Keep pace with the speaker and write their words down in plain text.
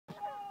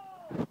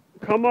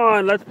Come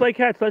on, let's play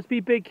catch. Let's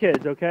be big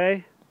kids,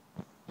 okay?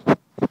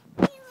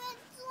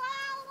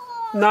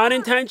 Not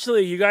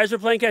intentionally. You guys are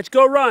playing catch.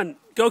 Go run.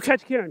 Go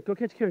catch Kieran. Go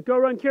catch Kieran. Go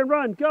run, Kieran.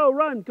 Run. Go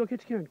run. Go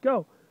catch Kieran.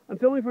 Go. I'm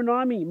filming for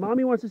Nami.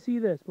 Mommy wants to see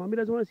this. Mommy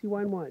doesn't want to see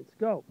wines.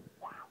 Go.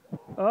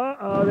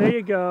 Uh-oh, there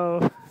you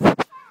go.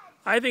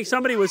 I think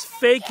somebody was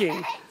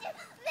faking.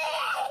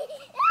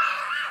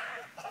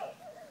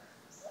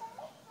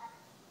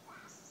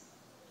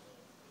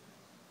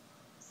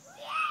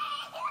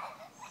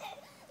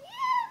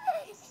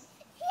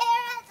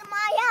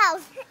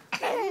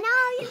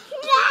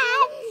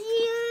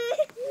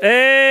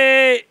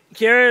 Hey,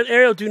 Karen,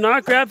 Ariel, do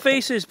not grab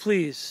faces,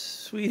 please.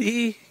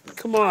 Sweetie,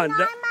 come on.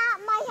 When I'm at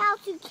my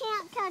house, you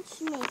can't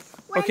touch me.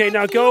 Okay,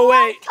 now go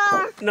away.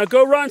 Now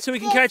go run so we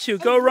can catch you.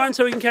 Go run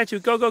so we can catch you.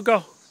 Go, go,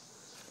 go.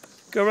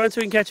 Go run so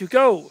we can catch you.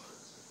 Go.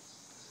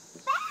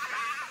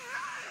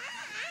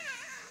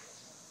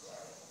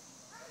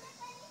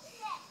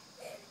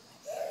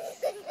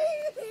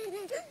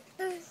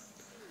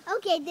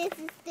 Okay, this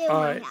is still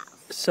my house.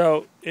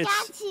 So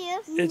it's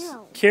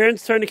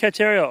Kieran's turn to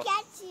catch Ariel.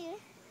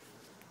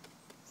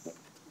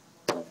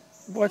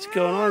 What's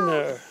going on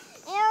there?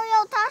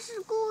 Ariel, 他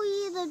是故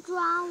意的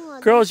抓我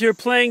的。 Girls, you're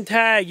playing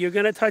tag. You're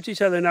gonna touch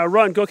each other. Now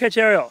run. Go catch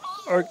Ariel.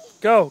 Or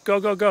go, go,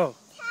 go, go.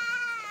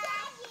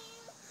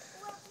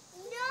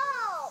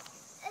 No,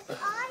 I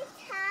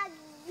tag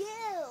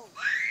you.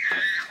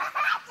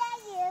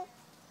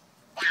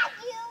 Tag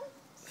you.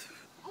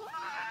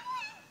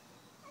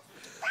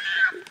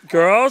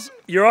 Girls,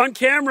 you're on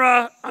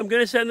camera. I'm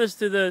gonna send this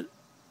to the.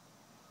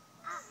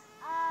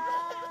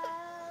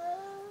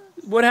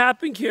 What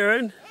happened,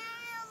 Kieran?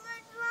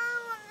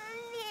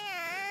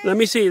 Let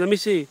me see. Let me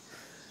see.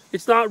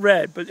 It's not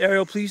red, but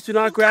Ariel, please do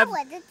not grab.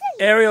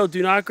 Ariel,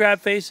 do not grab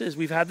faces.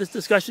 We've had this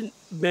discussion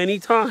many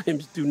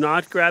times. Do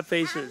not grab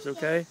faces,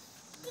 okay?